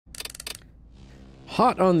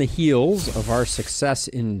Hot on the heels of our success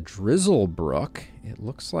in Drizzlebrook, it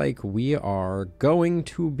looks like we are going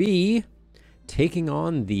to be taking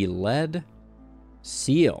on the Lead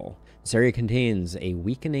Seal. This area contains a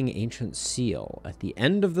weakening ancient seal. At the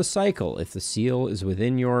end of the cycle, if the seal is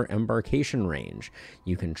within your embarkation range,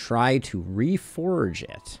 you can try to reforge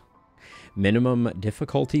it. Minimum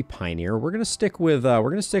difficulty Pioneer. We're gonna stick with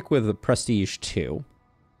Prestige 2.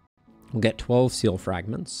 We'll get 12 seal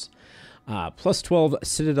fragments. Plus 12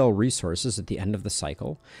 Citadel resources at the end of the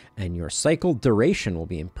cycle, and your cycle duration will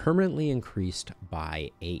be permanently increased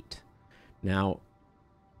by 8. Now,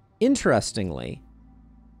 interestingly,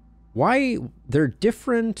 why there are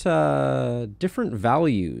different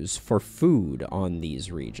values for food on these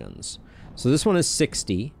regions. So this one is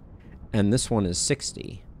 60, and this one is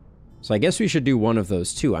 60. So I guess we should do one of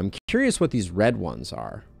those two. I'm curious what these red ones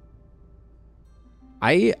are.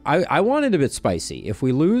 I want it a bit spicy. If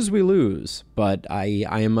we lose, we lose. But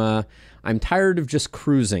I'm tired of just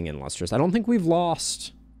cruising in Lustrous. I don't think we've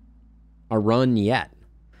lost a run yet.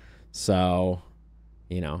 So,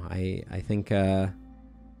 you know, I think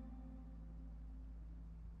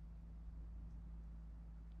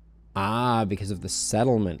because of the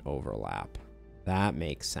settlement overlap. That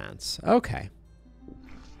makes sense. Okay.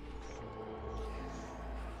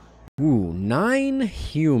 Ooh, 9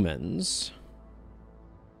 humans.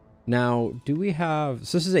 Now, do we have...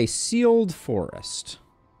 So this is a sealed forest.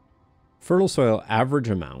 Fertile soil, average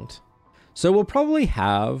amount. So we'll probably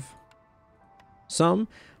have some.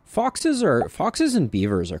 Foxes and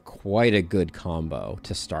beavers are quite a good combo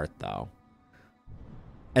to start, though.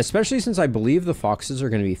 Especially since I believe the foxes are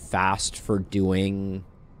going to be fast for doing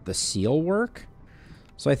the seal work.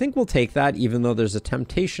 So I think we'll take that, even though there's a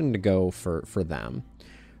temptation to go for them.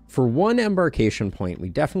 For 1 embarkation point, we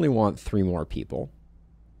definitely want 3 more people.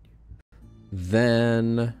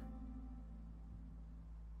 Then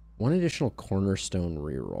 1 additional cornerstone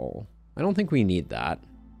reroll. I don't think we need that.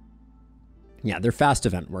 Yeah, they're fast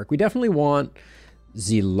event work. We definitely want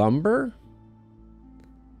the lumber.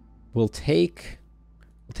 We'll take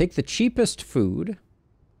the cheapest food,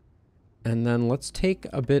 and then let's take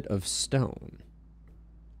a bit of stone.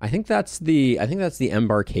 I think that's the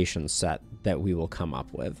embarkation set that we will come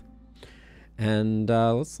up with. And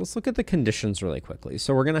let's look at the conditions really quickly.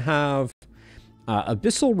 So we're gonna have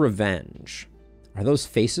Abyssal Revenge. Are those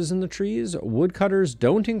faces in the trees? Woodcutters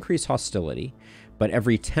don't increase hostility, but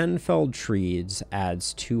every 10 felled trees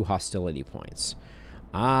adds 2 hostility points.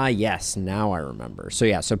 Ah, yes, now I remember. So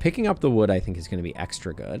yeah, so picking up the wood I think is going to be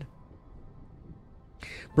extra good.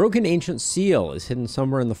 Broken Ancient Seal is hidden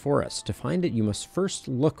somewhere in the forest. To find it, you must first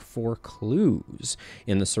look for clues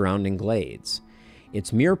in the surrounding glades.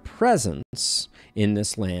 Its mere presence in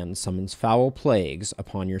this land summons foul plagues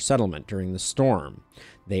upon your settlement during the storm.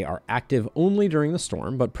 They are active only during the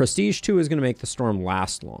storm, but Prestige 2 is going to make the storm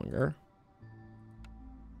last longer.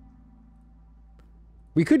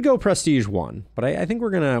 We could go Prestige 1, but I think we're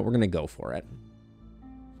gonna go for it.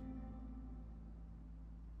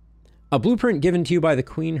 A blueprint given to you by the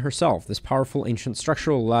Queen herself. This powerful ancient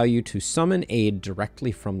structure will allow you to summon aid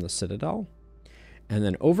directly from the Citadel. And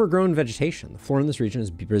then overgrown vegetation. The flora in this region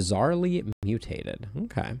is bizarrely mutated.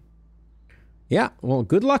 Okay. Yeah, well,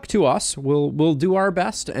 good luck to us. We'll do our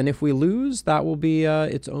best, and if we lose, that will be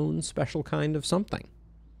its own special kind of something.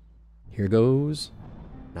 Here goes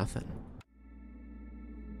nothing.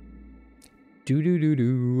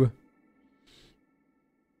 Do-do-do-do.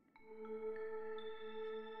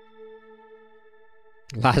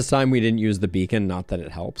 Last time we didn't use the beacon, not that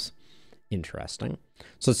it helps. Interesting.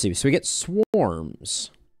 So let's see. So we get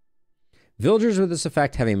swarms. Villagers with this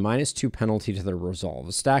effect have a -2 penalty to their resolve.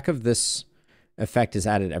 A stack of this effect is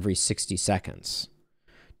added every 60 seconds.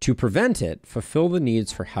 To prevent it, fulfill the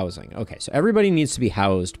needs for housing. Okay, so everybody needs to be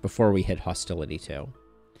housed before we hit hostility 2.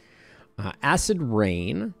 Acid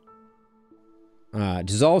Rain.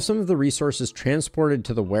 Dissolve some of the resources transported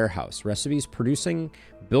to the warehouse. Recipes producing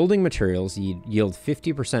building materials yield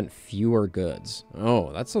 50% fewer goods.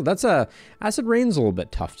 Oh, that's a Acid Rain's a little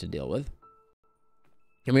bit tough to deal with.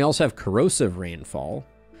 And we also have Corrosive Rainfall.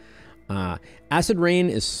 Acid Rain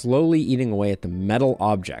is slowly eating away at the metal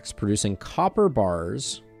objects, producing copper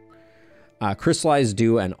bars, crystallized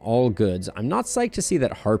dew, and all goods. I'm not psyched to see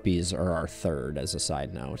that harpies are our 3rd, as a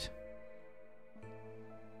side note.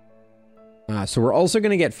 So we're also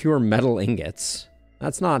going to get fewer metal ingots.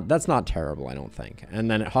 That's not terrible, I don't think.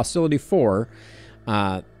 And then at hostility 4,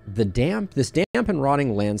 this damp and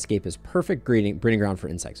rotting landscape is perfect breeding ground for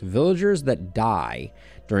insects. Villagers that die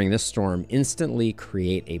during this storm instantly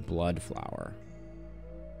create a blood flower.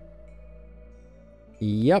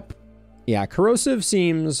 Yep. Yeah, corrosive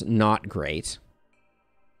seems not great.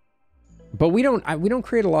 But we don't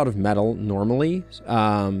create a lot of metal normally.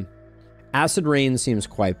 Acid rain seems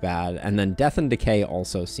quite bad, and then death and decay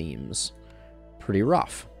also seems pretty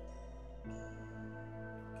rough.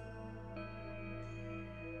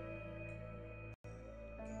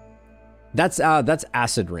 That's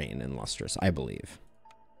acid rain in lustrous, I believe.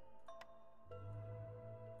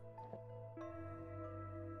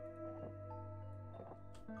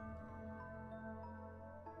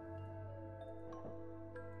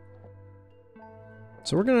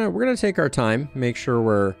 So we're gonna take our time, make sure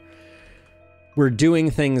we're doing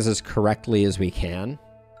things as correctly as we can.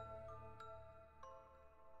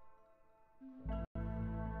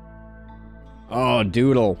 Oh,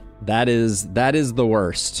 Doodle, that is the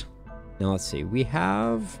worst. Now let's see. We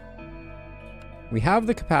have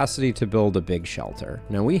the capacity to build a big shelter.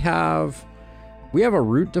 Now we have a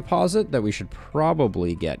root deposit that we should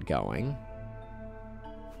probably get going.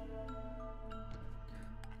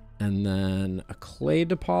 And then a clay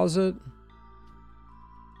deposit.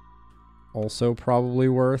 Also probably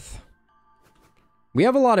worth. We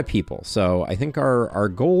have a lot of people, so I think our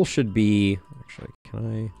goal should be...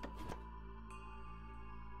 Actually,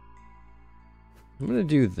 I'm going to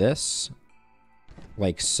do this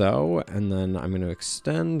like so, and then I'm going to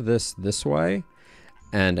extend this way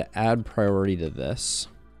and add priority to this.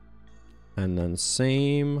 And then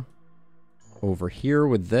same over here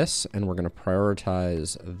with this, and we're going to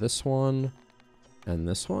prioritize this one and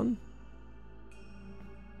this one.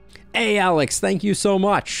 Hey, Alex, thank you so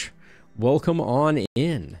much. Welcome on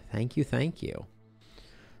in. Thank you, thank you.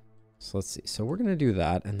 So let's see. So we're going to do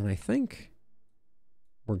that, and then I think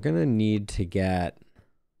we're going to need to get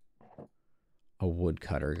a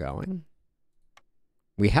woodcutter going.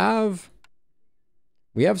 We have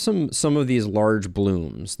some of these large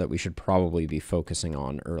blooms that we should probably be focusing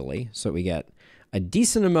on early, so we get a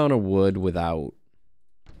decent amount of wood without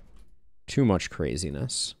too much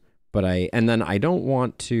craziness. But and then I don't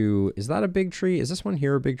want to... Is that a big tree? Is this one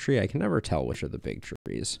here a big tree? I can never tell which are the big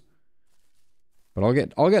trees. But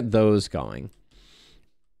I'll get those going.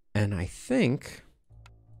 And I think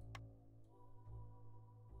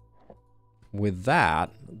with that,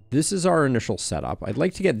 this is our initial setup. I'd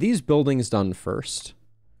like to get these buildings done first.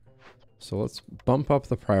 So let's bump up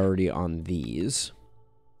the priority on these.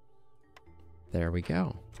 There we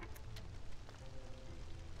go.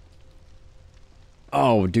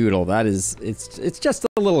 Oh, Doodle, that is... It's just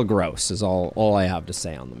a little gross is all I have to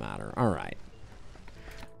say on the matter. All right.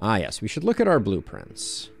 Ah, yes, we should look at our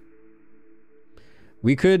blueprints.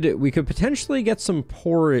 We could potentially get some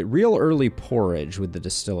real early porridge with the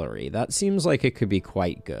distillery. That seems like it could be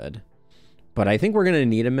quite good. But I think we're going to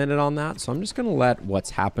need a minute on that, so I'm just going to let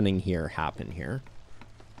what's happening here happen here.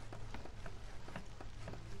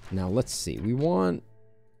 Now, let's see. We want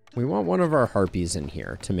one of our harpies in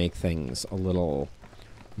here to make things a little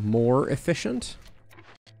more efficient.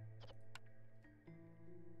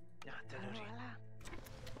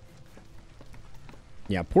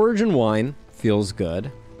 Yeah, porridge and wine feels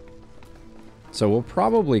good. So we'll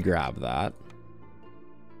probably grab that.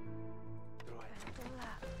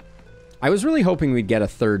 I was really hoping we'd get a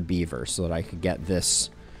third beaver so that I could get this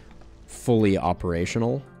fully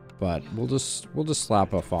operational, but we'll just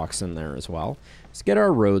slap a fox in there as well. Let's get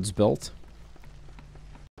our roads built.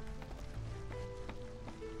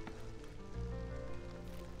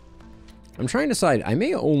 I'm trying to decide. I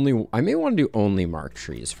may want to do only marked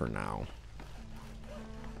trees for now,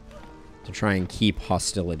 to try and keep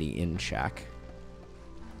hostility in check.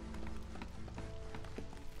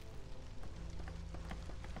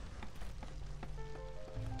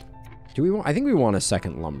 Do we want... I think we want a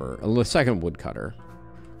second a second woodcutter.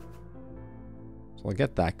 So I'll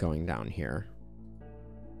get that going down here.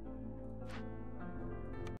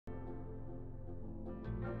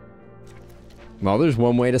 Well, there's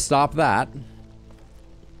one way to stop that.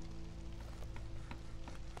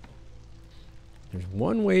 There's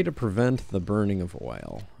one way to prevent the burning of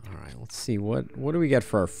oil. All right, let's see. What do we get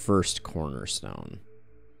for our first cornerstone?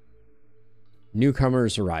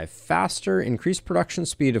 Newcomers arrive faster. Increased production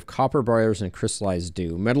speed of copper briars and crystallized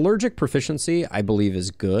dew. Metallurgic proficiency, I believe, is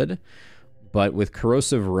good. But with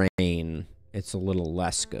corrosive rain, it's a little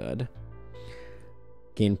less good.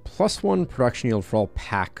 Gain +1 production yield for all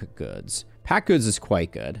pack goods. Pack goods is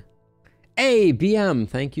quite good. Hey, BM,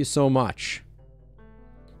 thank you so much.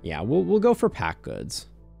 Yeah, we'll go for pack goods.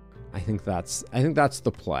 I think that's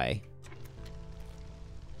the play.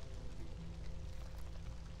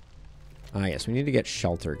 Ah, yes, we need to get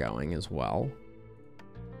shelter going as well.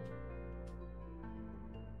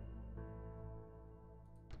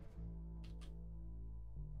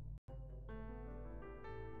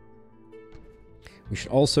 We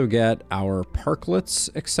should also get our parklets,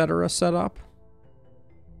 etc. set up.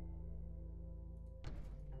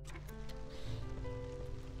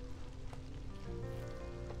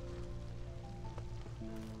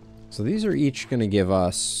 So these are each going to give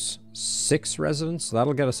us 6 residents. So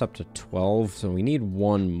that'll get us up to 12. So we need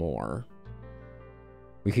 1 more.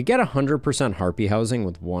 We could get 100% harpy housing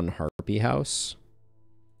with 1 harpy house.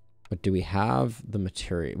 But do we have the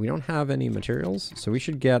material? We don't have any materials. So we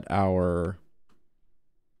should get our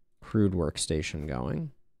crude workstation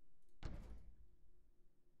going.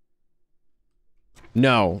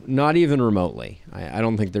 No, not even remotely. I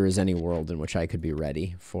don't think there is any world in which I could be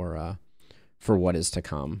ready for what is to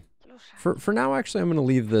come. For now, actually, I'm going to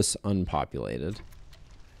leave this unpopulated.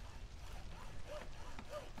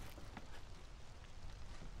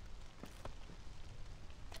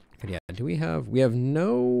 But yeah, do we have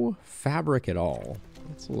no fabric at all.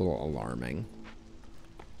 That's a little alarming.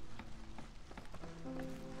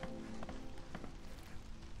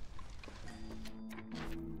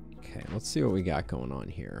 Okay, let's see what we got going on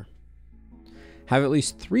here. Have at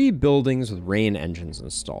least 3 buildings with rain engines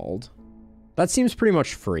installed. That seems pretty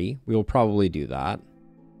much free. We will probably do that.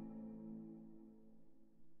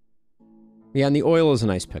 Yeah, and the oil is a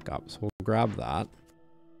nice pickup, so we'll grab that.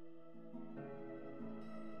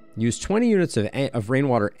 Use 20 units of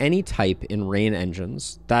rainwater any type in rain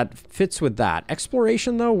engines. That fits with that.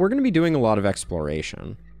 Exploration, though, we're going to be doing a lot of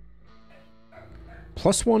exploration.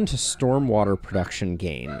 +1 to stormwater production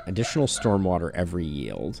gain. Additional stormwater every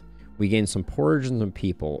yield. We gain some porridge and some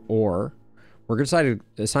people, or we're going to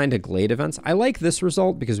assign to glade events. I like this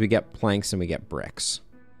result because we get planks and we get bricks.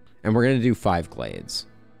 And we're going to do 5 glades,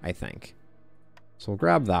 I think. So we'll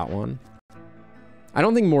grab that one. I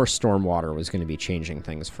don't think more stormwater was going to be changing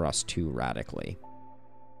things for us too radically.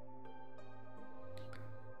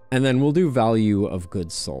 And then we'll do value of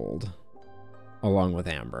goods sold along with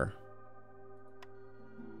amber.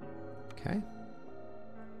 Okay.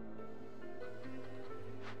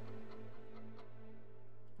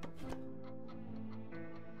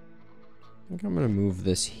 I think I'm going to move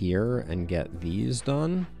this here and get these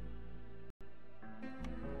done.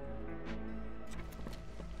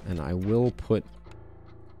 And I will put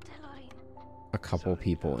a couple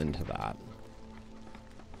people into that.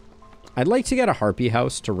 I'd like to get a harpy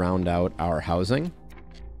house to round out our housing.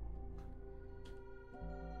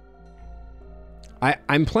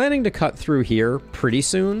 I'm planning to cut through here pretty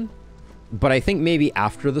soon, but I think maybe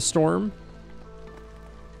after the storm.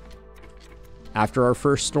 After our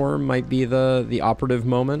first storm might be the operative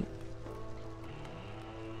moment.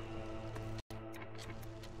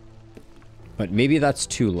 But maybe that's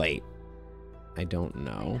too late. I don't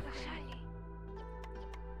know.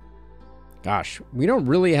 Gosh, we don't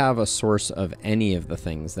really have a source of any of the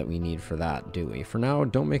things that we need for that, do we? For now,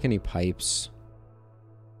 don't make any pipes.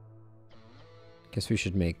 Guess we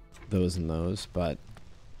should make those and those, but...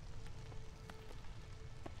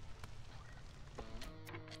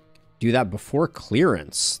 do that before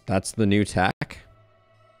clearance. That's the new tech.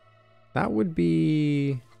 That would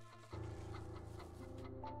be...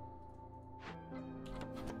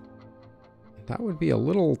 that would be a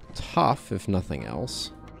little tough, if nothing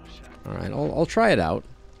else. All right, I'll try it out.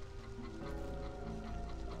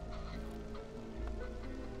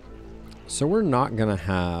 So we're not gonna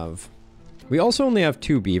have... we also only have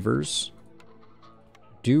 2 beavers.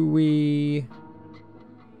 Do we...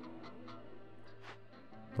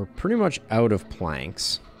 we're pretty much out of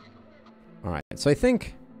planks. All right, so I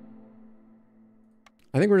think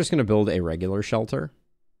we're just gonna build a regular shelter,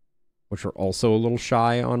 which we're also a little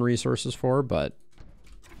shy on resources for, but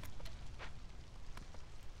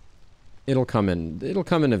it'll come in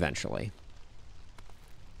eventually.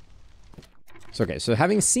 So, okay, so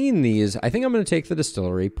having seen these, I think I'm going to take the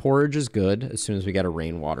distillery. Porridge is good as soon as we get a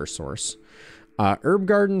rainwater source. Herb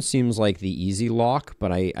garden seems like the easy lock,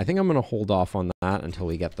 but I think I'm going to hold off on that until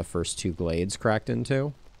we get the first 2 glades cracked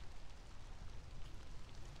into.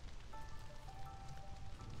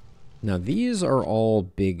 Now, these are all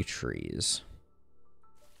big trees.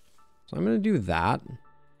 So I'm going to do that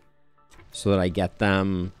so that I get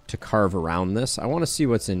them to carve around this. I want to see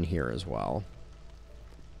what's in here as well.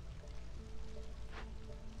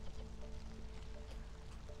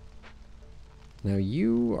 Now,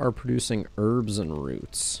 you are producing herbs and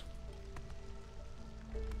roots.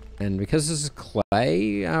 And because this is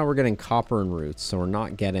clay, we're getting copper and roots, so we're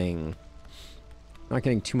not getting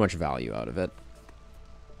too much value out of it.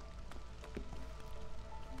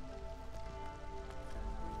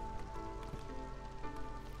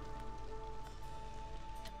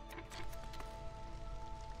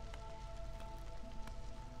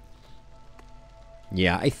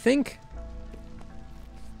 Yeah, I think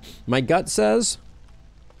My gut says...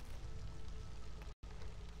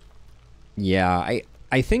 Yeah,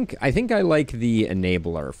 I think I like the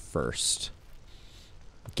enabler first.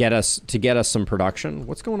 Get us some production.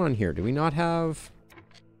 What's going on here? Do we not have...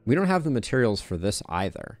 We don't have the materials for this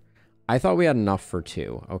either. I thought we had enough for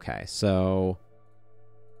 2. Okay, so...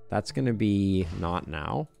 That's going to be not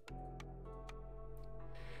now.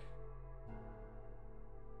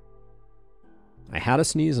 I had a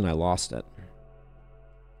sneeze and I lost it.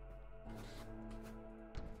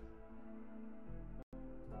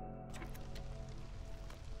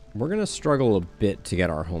 We're going to struggle a bit to get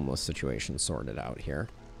our homeless situation sorted out here.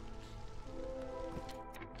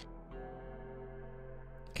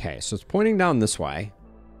 Okay, so it's pointing down this way.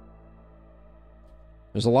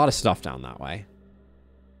 There's a lot of stuff down that way.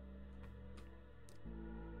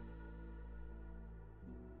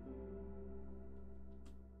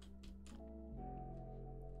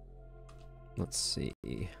 Let's see.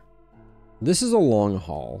 This is a long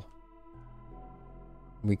haul.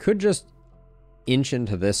 We could just inch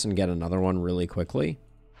into this and get another one really quickly.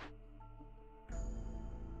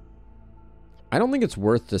 I don't think it's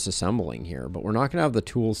worth disassembling here, but we're not going to have the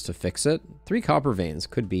tools to fix it. 3 copper veins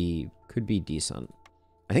could be decent.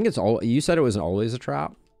 I think it's all... You said it was always a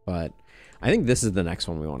trap, but I think this is the next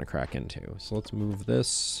one we want to crack into. So let's move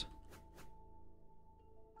this.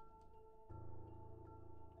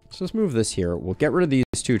 So let's move this here. We'll get rid of these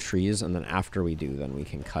 2 trees, and then after we do, then we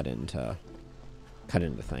can cut into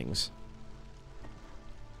things.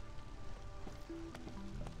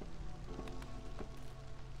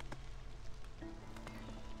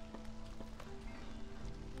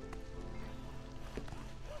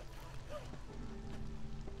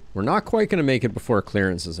 We're not quite going to make it before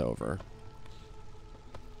clearance is over.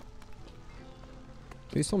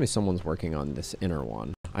 Please tell me someone's working on this inner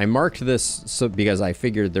one. I marked this because I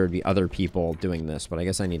figured there would be other people doing this, but I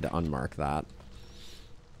guess I need to unmark that.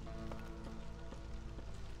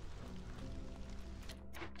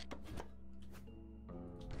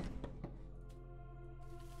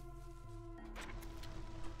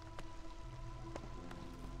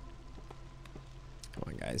 Come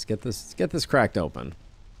on, guys, get this cracked open.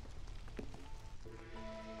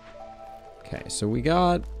 Okay, so we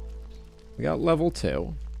got level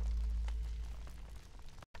 2.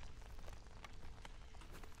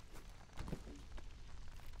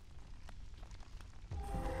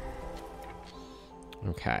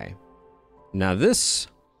 Okay. Now this...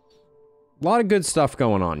 A lot of good stuff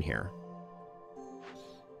going on here.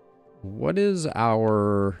 What is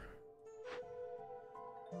our...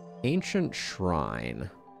 Ancient shrine?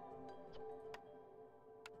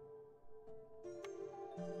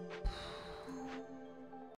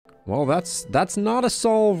 Well, that's not a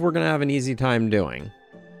solve we're going to have an easy time doing.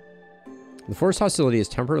 The force hostility is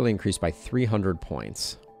temporarily increased by 300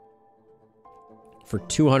 points. For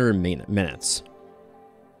 200 minutes.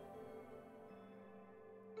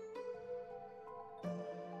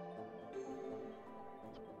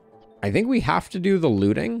 I think we have to do the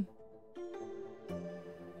looting.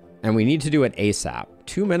 And we need to do it ASAP.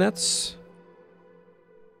 2 minutes.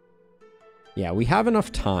 Yeah, we have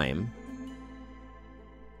enough time.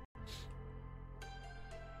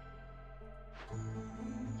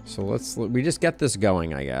 So we just get this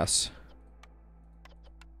going, I guess.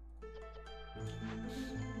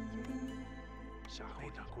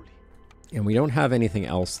 And we don't have anything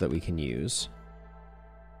else that we can use.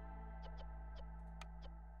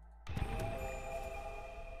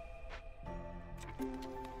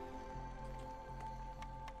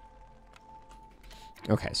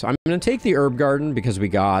 Okay, so I'm going to take the herb garden because we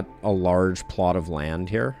got a large plot of land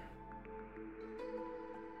here.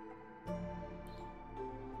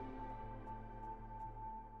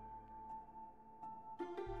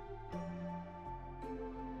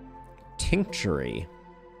 Tinctury.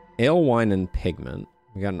 Ale, wine, and pigment.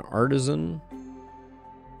 We got an artisan.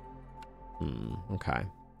 Okay.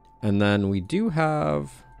 And then we do have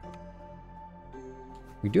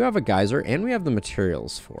a geyser, and we have the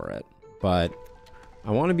materials for it. But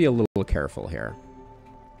I want to be a little careful here.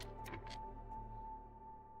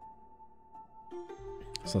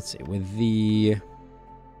 So let's see. With the...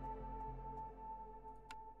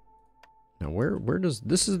 Now, where does...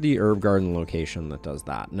 This is the herb garden location that does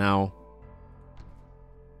that. Now...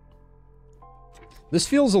 This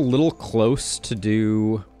feels a little close to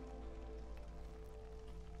do...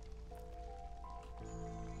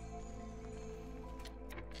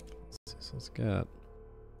 So let's get...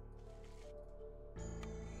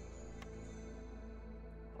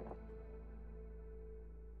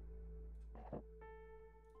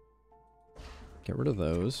 Get rid of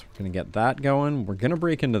those. We're going to get that going. We're going to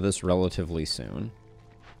break into this relatively soon.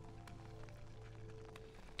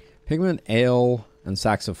 Pigment, ale, and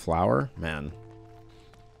sacks of flour. Man.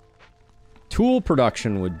 Tool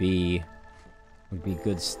production would be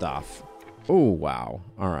good stuff. Oh, wow.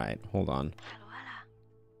 All right, hold on.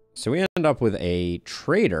 So we end up with a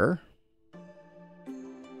trader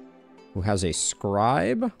who has a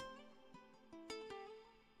scribe.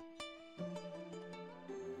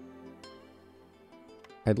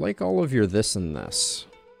 I'd like all of your this and this.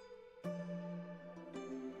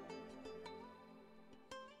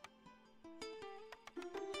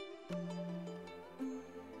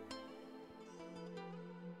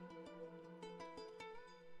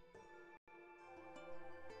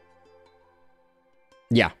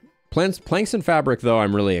 Yeah. Planks and fabric, though,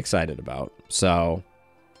 I'm really excited about. So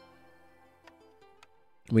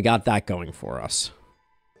we got that going for us.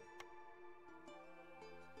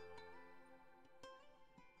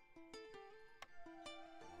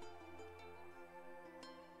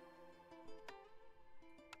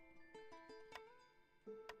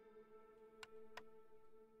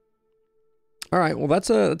 All right, well, that's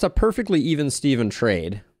a perfectly even Steven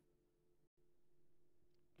trade.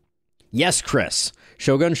 Yes, Chris.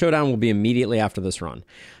 Shogun Showdown will be immediately after this run.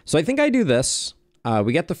 So I think I do this.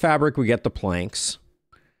 We get the fabric, we get the planks.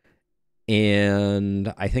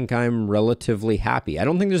 And I think I'm relatively happy. I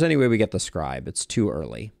don't think there's any way we get the scribe. It's too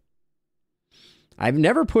early. I've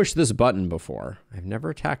never pushed this button before. I've never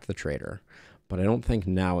attacked the trader. But I don't think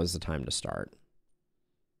now is the time to start.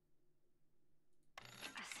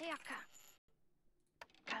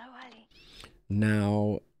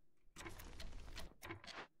 Now...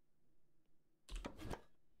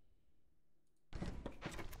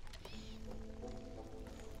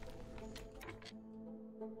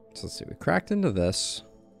 So let's see, we cracked into this.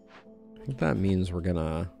 I think that means we're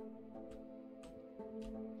gonna...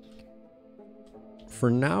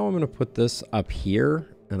 For now, I'm gonna put this up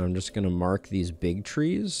here, and I'm just gonna mark these big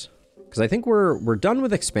trees. Because I think we're done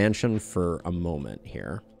with expansion for a moment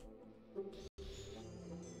here.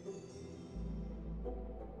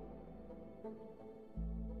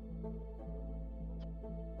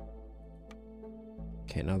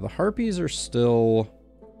 Okay, now the harpies are still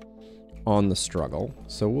on the struggle,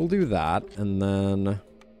 so we'll do that. And then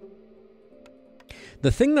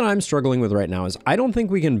the thing that I'm struggling with right now is I don't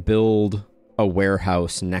think we can build a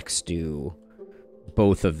warehouse next to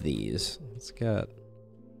both of these. Let's get...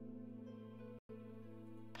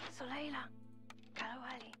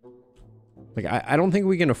 Like, I don't think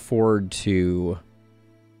we can afford to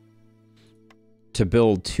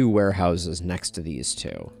build two warehouses next to these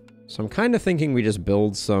two. So I'm kind of thinking we just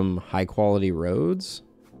build some high quality roads.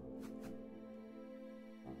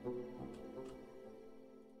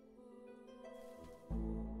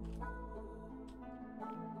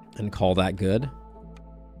 And call that good.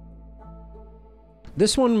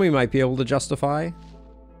 This one we might be able to justify.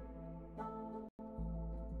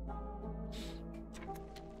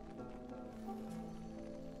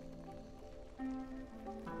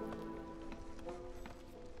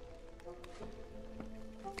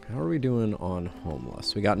 How are we doing on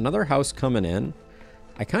homeless? We got another house coming in.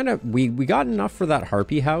 I kind of... We got enough for that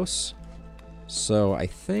harpy house. So I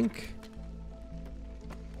think...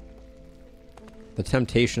 the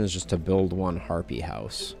temptation is just to build one harpy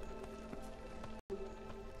house.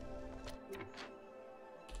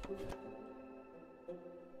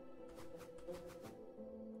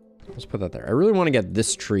 Let's put that there. I really want to get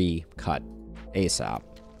this tree cut ASAP.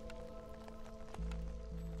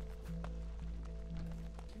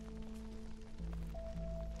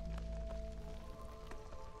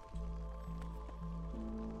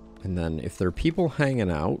 And then if there are people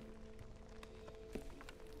hanging out,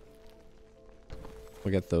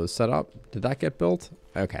 we'll get those set up. Did that get built?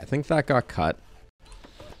 Okay, I think that got cut.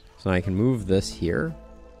 So now I can move this here.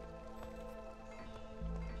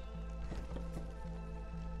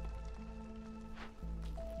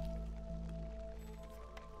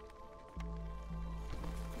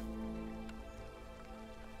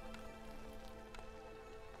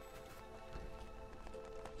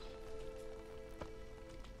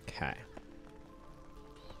 Okay.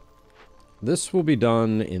 This will be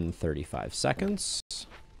done in 35 seconds.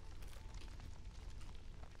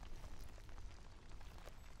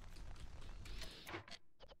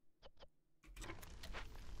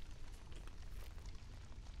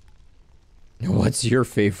 What's your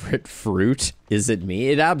favorite fruit? Is it me?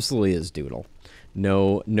 It absolutely is Doodle.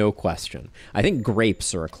 No question. I think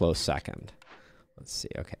grapes are a close second. Let's see.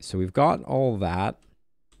 Okay, so we've got all that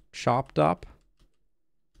chopped up.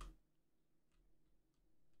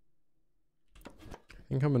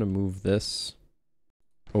 I think I'm going to move this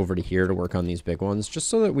over to here to work on these big ones, just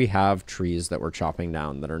so that we have trees that we're chopping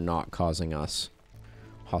down that are not causing us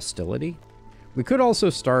hostility. We could also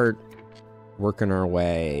start working our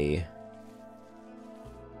way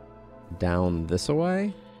down this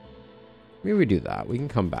way. Maybe we do that. We can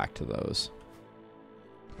come back to those.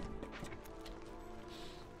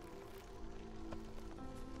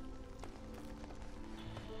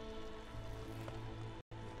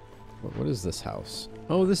 What is this house?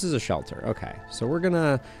 Oh, this is a shelter. Okay, so we're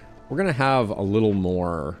gonna have a little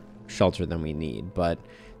more shelter than we need, but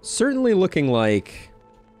certainly looking like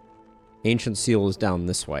Ancient Seal is down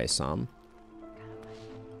this way some.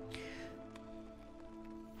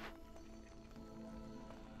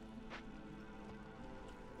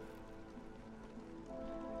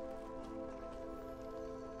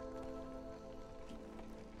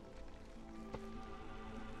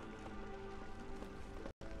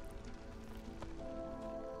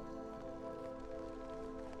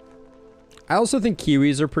 I also think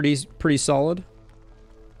Kiwis are pretty solid.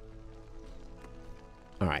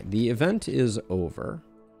 All right, the event is over,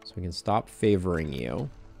 so we can stop favoring you.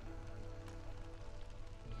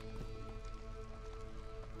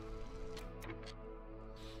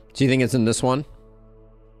 Do you think it's in this one?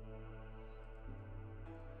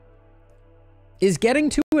 Is getting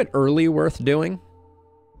to it early worth doing?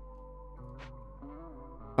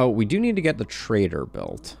 Oh, we do need to get the trader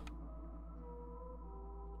built.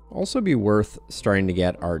 Also be worth starting to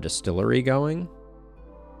get our distillery going.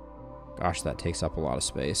 Gosh, that takes up a lot of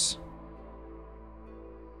space.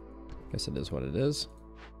 Guess it is what it is.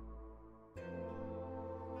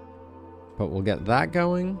 But we'll get that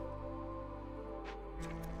going.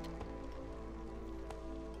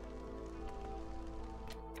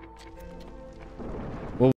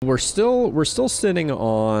 Well, we're still sitting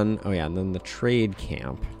on, oh yeah, and then the trade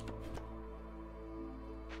camp.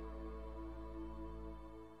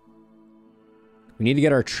 We need to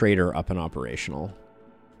get our trader up and operational.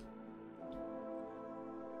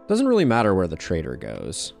 Doesn't really matter where the trader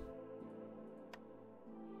goes.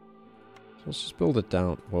 So let's just build it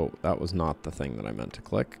down. Whoa, that was not the thing that I meant to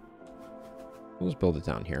click. We'll just build it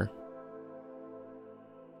down here.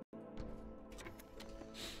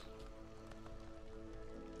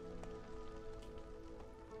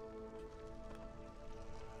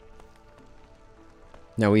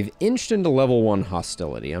 Now we've inched into level 1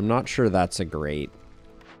 hostility. I'm not sure that's a great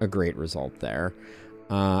result there.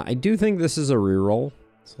 I do think this is a reroll,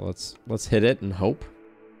 so let's hit it and hope.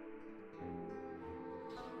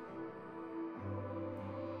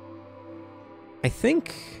 I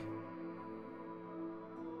think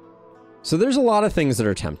so. There's a lot of things that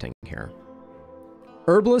are tempting here.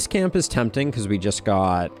 Herbalist camp is tempting because we just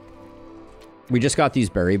got these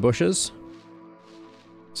berry bushes.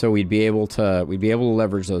 So we'd be able to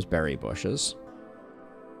leverage those berry bushes.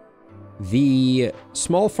 The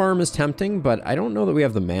small farm is tempting, but I don't know that we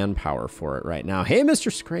have the manpower for it right now. Hey, Mr.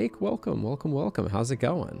 Scrake, welcome, welcome, welcome. How's it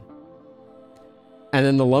going? And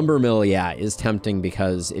then the lumber mill, yeah, is tempting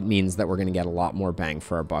because it means that we're going to get a lot more bang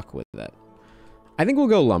for our buck with it. I think we'll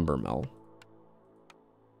go lumber mill.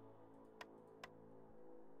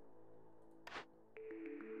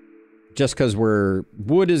 Just because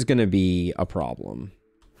wood is going to be a problem.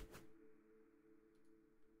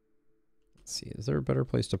 Let's see, is there a better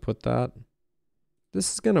place to put that?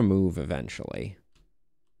 This is gonna move eventually.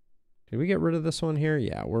 Did we get rid of this one here?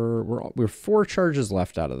 Yeah, we're 4 charges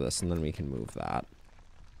left out of this, and then we can move that.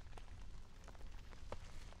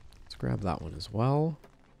 Let's grab that one as well.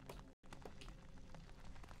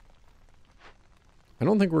 I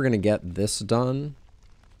don't think we're gonna get this done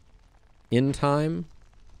in time.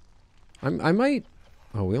 I might.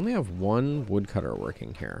 Oh, we only have 1 woodcutter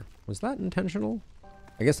working here. Was that intentional?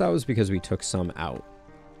 I guess that was because we took some out.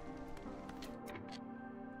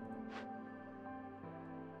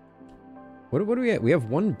 What do we get? We have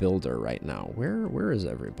 1 builder right now. Where is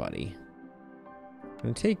everybody? I'm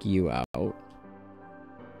gonna take you out.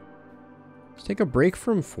 Let's take a break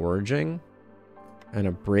from foraging and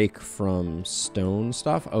a break from stone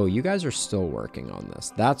stuff. Oh, you guys are still working on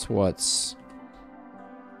this. That's what's...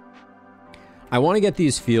 I want to get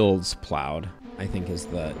these fields plowed, I think is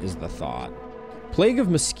the thought. Plague of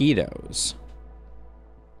mosquitoes.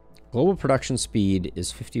 Global production speed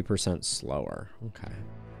is 50% slower. Okay.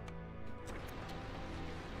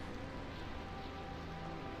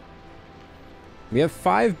 We have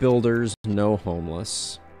 5 builders, no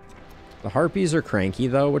homeless. The harpies are cranky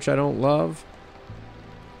though, which I don't love.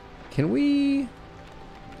 Can we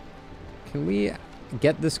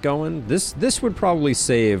get this going? This would probably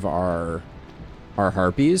save our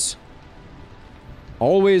harpies.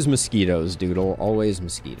 Always mosquitoes, Doodle. Always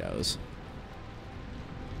mosquitoes.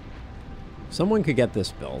 Someone could get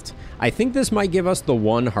this built. I think this might give us the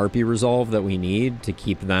one Harpy resolve that we need to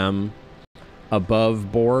keep them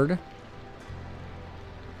above board.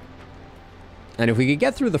 And if we could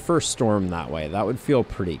get through the first storm that way, that would feel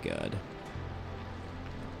pretty good.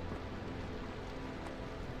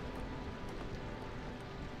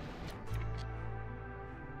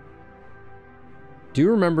 Do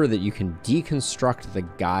remember that you can deconstruct the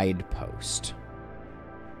guidepost.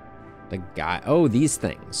 Oh, these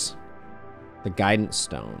things. The guidance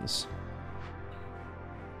stones.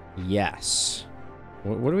 Yes.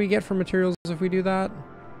 What do we get for materials if we do that?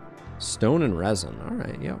 Stone and resin. All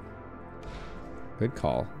right, yep. Good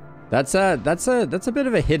call. That's a bit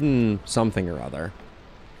of a hidden something or other.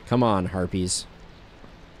 Come on, harpies.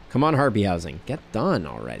 Come on, harpy housing. Get done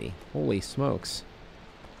already. Holy smokes.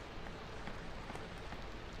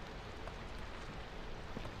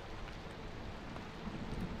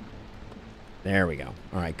 There we go.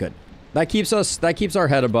 All right, good. That keeps our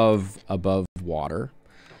head above water.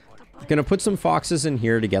 Gonna put some foxes in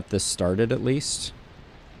here to get this started at least.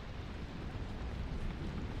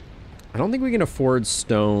 I don't think we can afford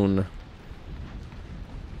stone.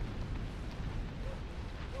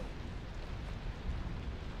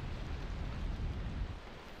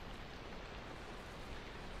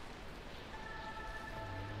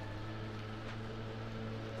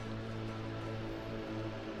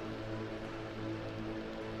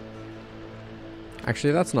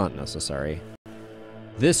 Actually, that's not necessary.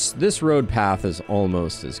 This road path is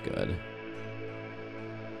almost as good.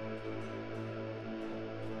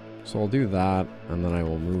 So I'll do that, and then I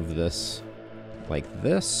will move this like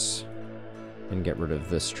this, and get rid of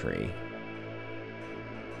this tree.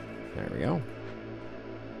 There we go.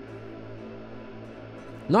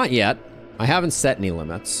 Not yet. I haven't set any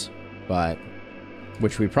limits, but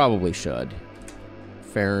which we probably should.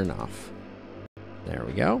 Fair enough. There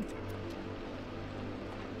we go.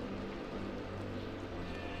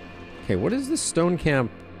 Okay, what is this stone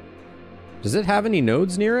camp? Does it have any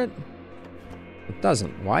nodes near it? It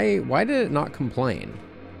doesn't. Why did it not complain?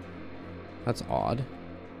 That's odd.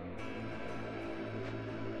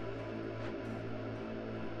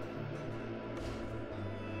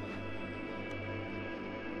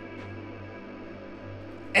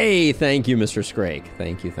 Hey, thank you, Mr. Scrake.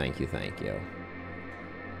 Thank you, thank you, thank you.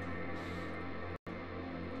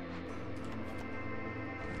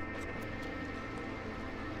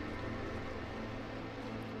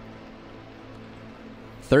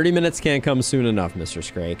 "30 minutes can't come soon enough, Mr.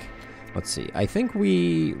 Scrake." Let's see. I think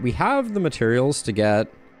we have the materials to get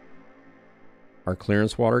our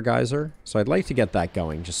clearance water geyser. So I'd like to get that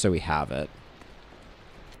going just so we have it.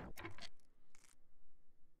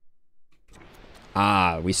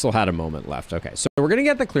 Ah, we still had a moment left. Okay, so we're going to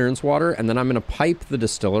get the clearance water, and then I'm going to pipe the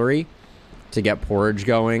distillery to get porridge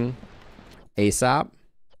going ASAP.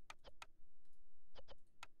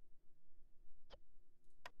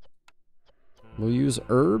 We'll use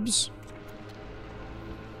herbs.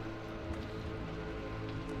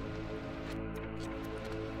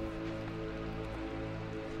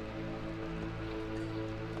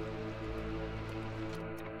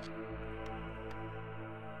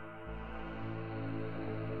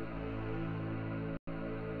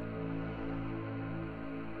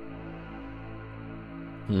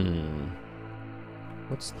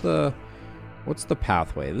 What's the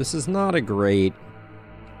pathway? This is not a great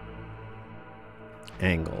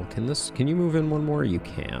angle. Can you move in one more? You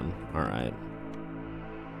can. All right.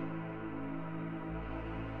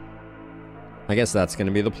 I guess that's going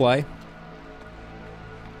to be the play.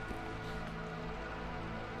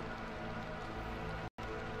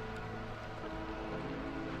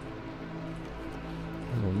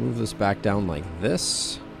 We'll move this back down like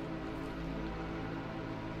this.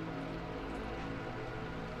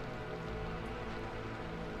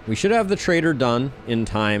 We should have the trader done in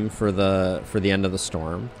time for the end of the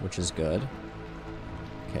storm, which is good.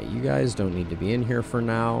 Okay, you guys don't need to be in here for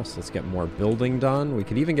now, so let's get more building done. We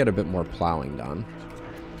could even get a bit more plowing done.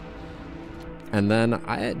 And then,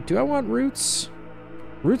 do I want roots?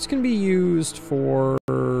 Roots can be used for...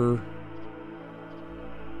 I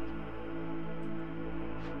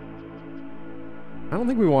don't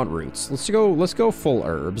think we want roots. Let's go full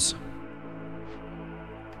herbs.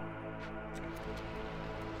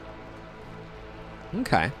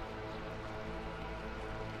 Okay.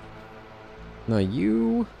 Now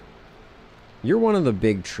you're one of the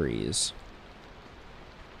big trees.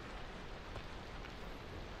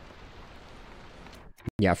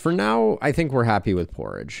 Yeah, for now, I think we're happy with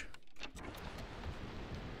porridge.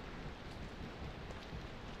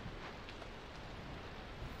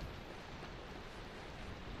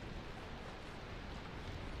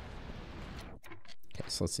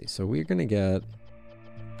 So let's see. So we're gonna get.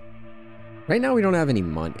 Right now we don't have any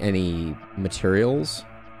materials,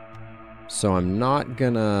 so I'm not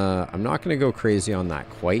gonna go crazy on that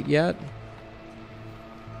quite yet.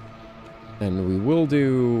 And we will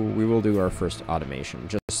do our first automation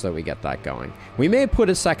just so that we get that going. We may put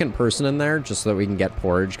a second person in there just so that we can get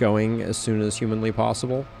porridge going as soon as humanly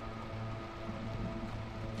possible.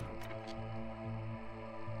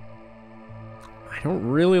 I don't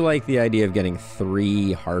really like the idea of getting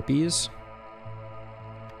 3 harpies.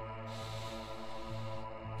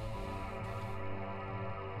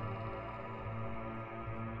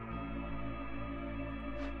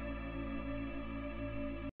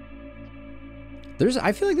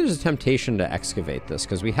 I feel like there's a temptation to excavate this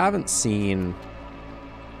because we haven't seen.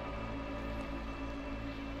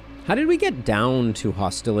 How did we get down to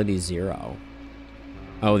hostility 0?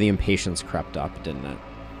 Oh, the impatience crept up, didn't it?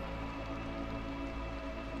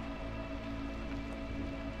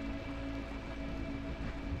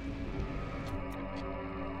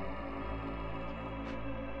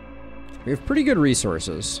 We have pretty good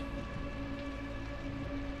resources.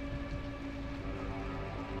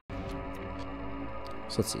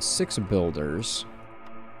 So let's see, 6 builders.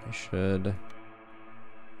 I should...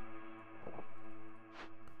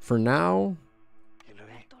 For now,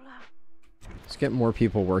 let's get more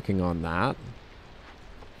people working on that.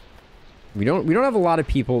 We don't have a lot of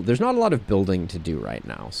people. There's not a lot of building to do right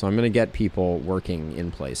now, so I'm going to get people working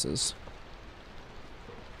in places.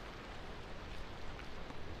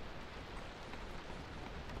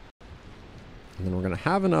 And then we're going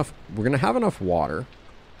to have enough water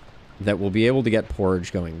that we'll be able to get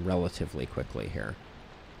porridge going relatively quickly here.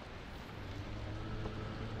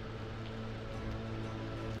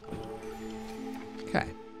 Okay,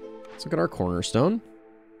 let's look at our cornerstone.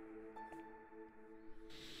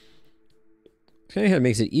 Okay, it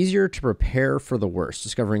makes it easier to prepare for the worst.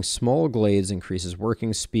 Discovering small glades increases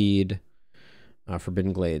working speed.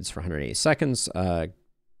 Forbidden glades for 180 seconds.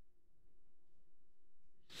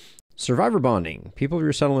 Survivor bonding. People of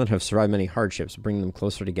your settlement have survived many hardships. Bring them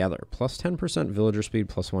closer together. Plus 10% villager speed,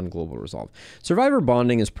 plus 1 global resolve. Survivor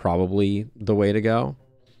bonding is probably the way to go.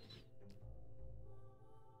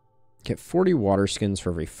 Get 40 water skins for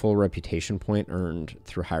every full reputation point earned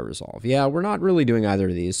through high resolve. Yeah, we're not really doing either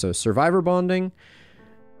of these. So survivor bonding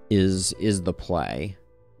is the play.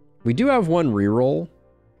 We do have 1 reroll.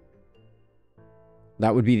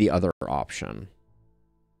 That would be the other option.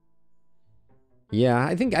 Yeah,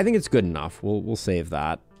 I think it's good enough. We'll save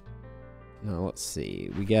that. Now let's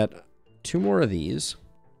see. We get 2 more of these.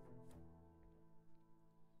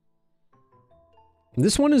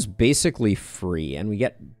 This one is basically free, and we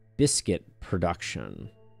get biscuit production.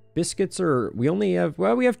 Biscuits are... We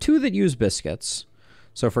have 2 that use biscuits.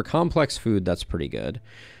 So for complex food, that's pretty good.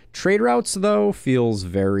 Trade routes, though, feels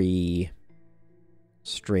very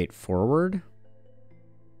straightforward.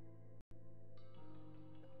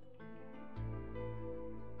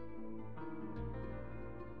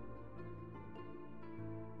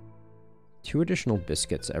 Two additional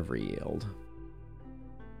biscuits every yield.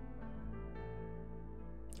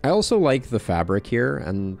 I also like the fabric here,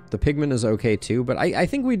 and the pigment is okay too, but I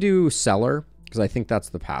think we do cellar, because I think that's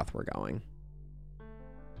the path we're going.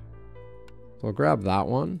 So I'll grab that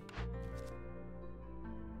one.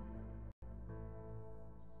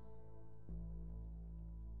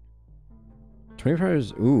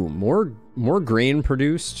 $25. Ooh, more grain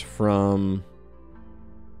produced from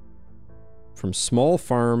small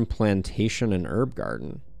farm, plantation, and herb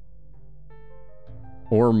garden.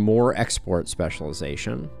 Or more export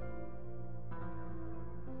specialization.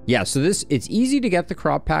 Yeah, so it's easy to get the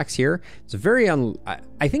crop packs here. It's very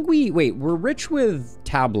I think we're rich with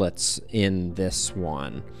tablets in this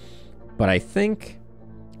one. But I think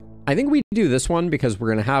we do this one because we're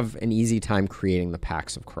gonna have an easy time creating the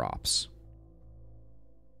packs of crops.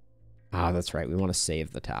 Ah, that's right. We want to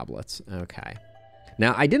save the tablets. Okay.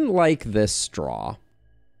 Now, I didn't like this straw.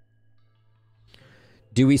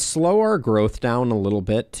 Do we slow our growth down a little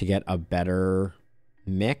bit to get a better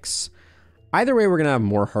mix? Either way, we're going to have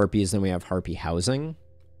more harpies than we have harpy housing.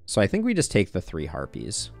 So I think we just take the 3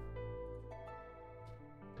 harpies.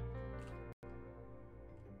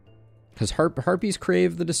 Because harpies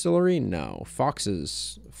crave the distillery? No.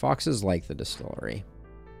 Foxes like the distillery.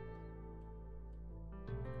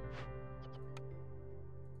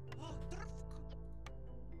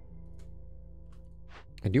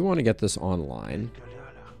 I do want to get this online.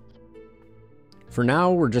 For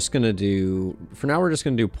now, we're just gonna do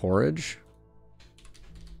porridge.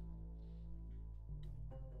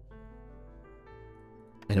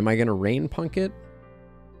 And am I gonna rain punk it?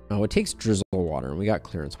 Oh, it takes drizzle water, and we got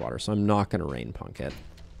clearance water, so I'm not going to rain punk it.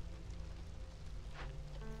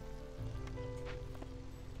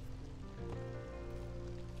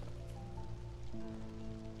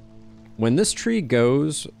 When this tree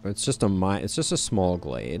goes, it's just a small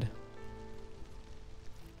glade.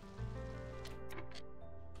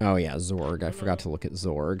 Oh yeah, Zorg. I forgot to look at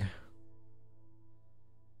Zorg.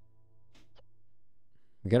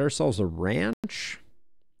 We get ourselves a ranch.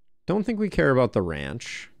 Don't think we care about the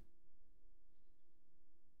ranch.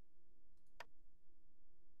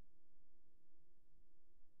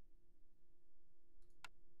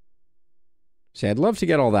 See, I'd love to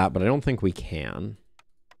get all that, but I don't think we can.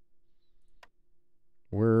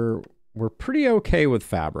 We're pretty okay with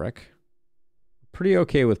fabric. Pretty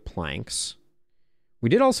okay with planks. We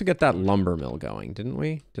did also get that lumber mill going, didn't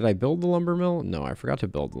we? Did I build the lumber mill? No, I forgot to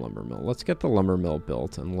build the lumber mill. Let's get the lumber mill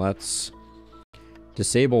built, and let's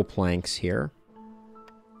disable planks here.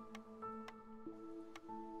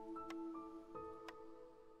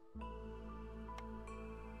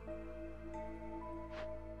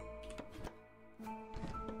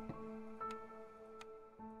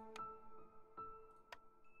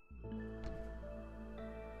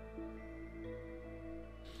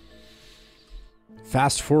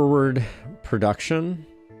 Fast forward production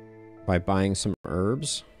by buying some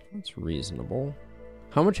herbs. That's reasonable.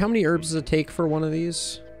 How many herbs does it take for one of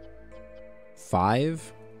these?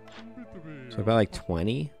 5? So about like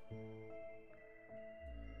 20.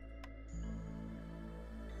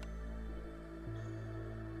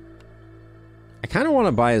 I kind of want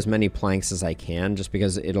to buy as many planks as I can just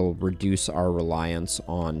because it'll reduce our reliance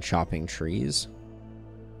on chopping trees.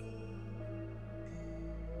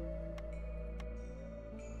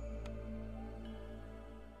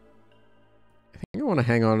 I want to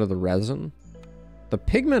hang on to the resin. The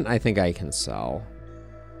pigment, I think I can sell.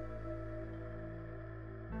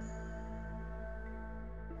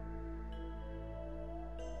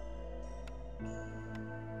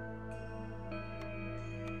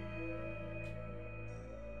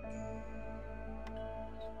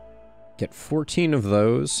 Get 14 of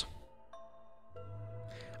those.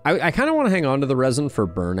 I kind of want to hang on to the resin for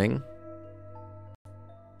burning.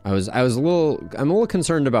 I'm a little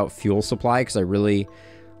concerned about fuel supply because I really,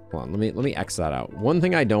 hold on, let me X that out. One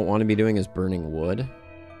thing I don't want to be doing is burning wood,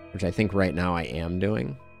 which I think right now I am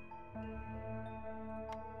doing.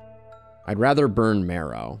 I'd rather burn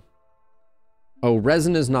marrow. Oh,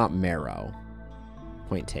 resin is not marrow.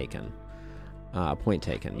 Point taken. Point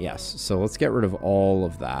taken, yes. So let's get rid of all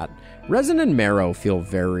of that. Resin and marrow feel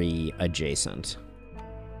very adjacent.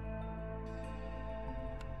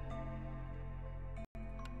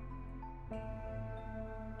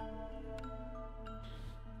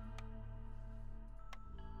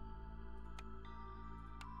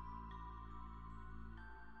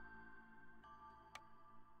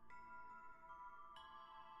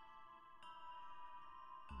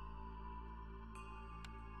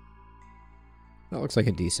 That looks like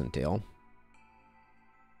a decent deal.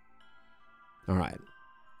 All right.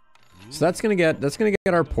 So that's gonna get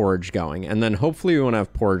our porridge going, and then hopefully we won't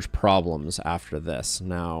have porridge problems after this.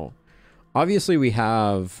 Now, obviously we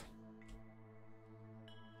have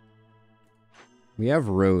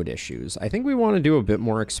road issues. I think we want to do a bit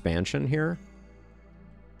more expansion here.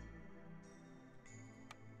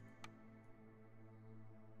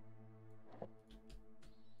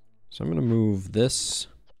 So I'm gonna move this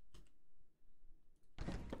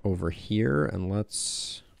over here, and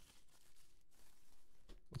let's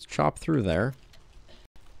chop through there.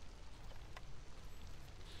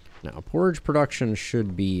 Now, porridge production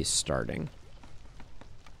should be starting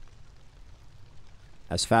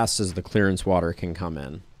as fast as the clearance water can come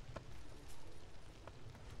in.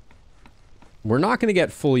 We're not going to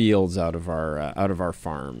get full yields out of our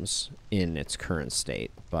farms in its current state,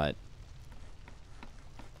 but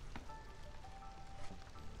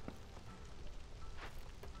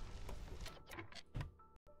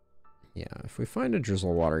yeah, if we find a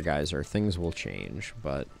drizzle water geyser, things will change,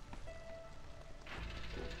 but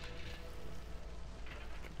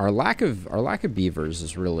our lack of beavers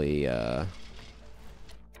is really I'm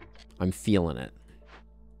feeling it.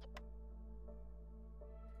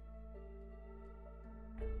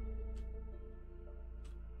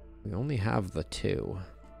 We only have the 2.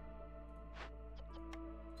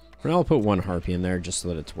 For now, I'll put 1 harpy in there just so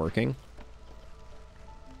that it's working.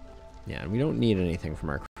 Yeah, and we don't need anything from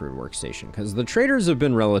our crude workstation, because the traders have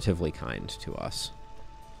been relatively kind to us.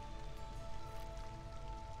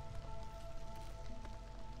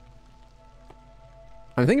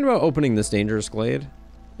 I'm thinking about opening this dangerous glade,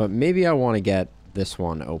 but maybe I want to get this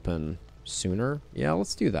one open sooner. Yeah,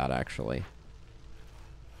 let's do that, actually.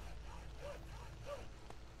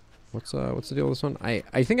 What's the deal with this one?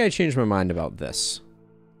 I think I changed my mind about this.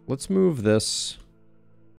 Let's move this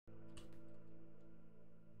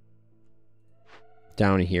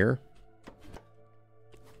down here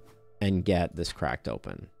and get this cracked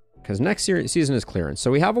open. Because next season is clearance. So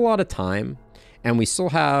we have a lot of time, and we still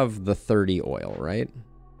have the 30 oil, right?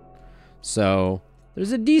 So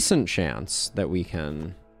there's a decent chance that we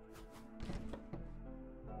can...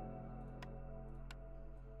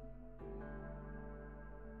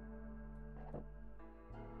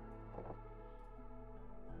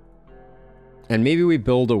 And maybe we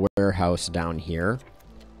build a warehouse down here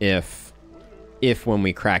if when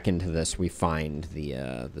we crack into this, we find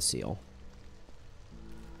the seal.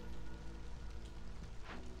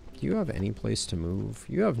 Do you have any place to move?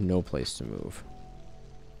 You have no place to move.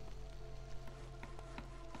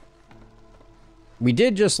 We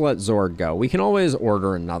did just let Zord go. We can always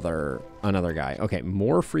order another guy. Okay,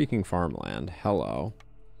 more freaking farmland. Hello.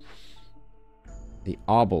 The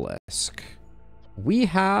Obelisk. We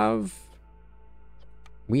had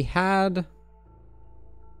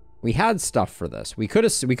stuff for this. We could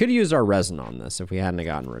have used our resin on this if we hadn't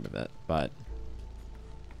gotten rid of it, but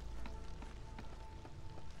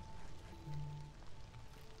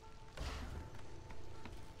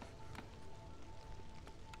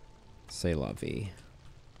c'est la vie.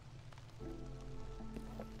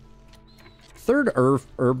 Third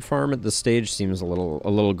herb farm at this stage seems a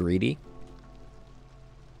little greedy.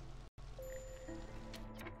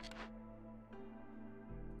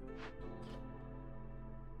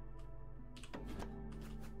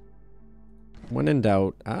 When in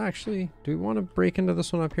doubt, actually, do we want to break into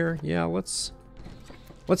this one up here? Yeah, let's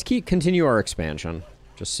continue our expansion.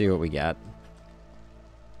 Just see what we get.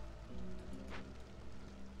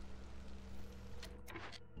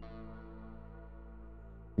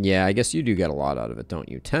 Yeah, I guess you do get a lot out of it, don't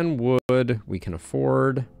you? 10 wood we can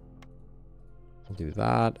afford. We'll do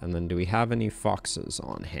that. And then do we have any foxes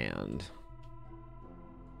on hand?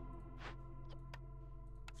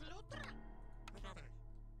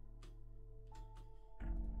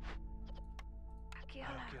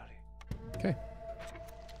 Okay.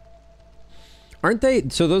 Aren't they...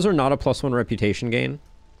 So those are not a +1 reputation gain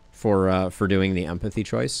for doing the empathy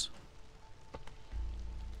choice?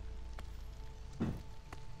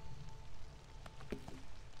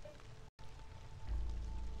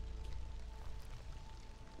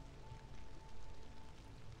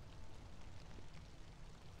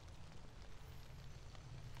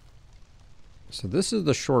 So this is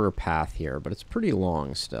the shorter path here, but it's pretty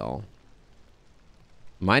long still.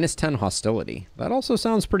 -10 hostility. That also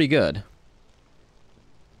sounds pretty good.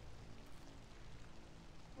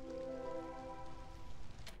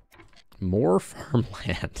 More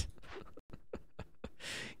farmland.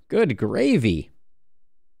 Good gravy.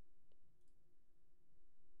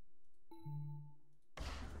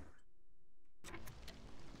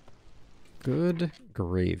 Good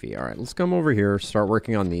gravy. All right, let's come over here, start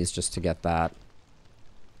working on these just to get that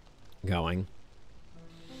going.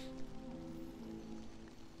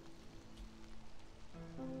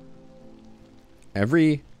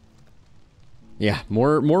 Yeah,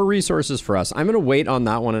 more resources for us. I'm going to wait on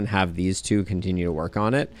that one and have these two continue to work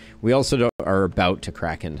on it. We also are about to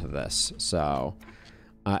crack into this. So,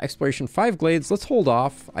 exploration, 5 glades. Let's hold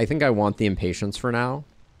off. I think I want the impatience for now.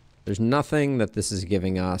 There's nothing that this is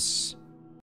giving us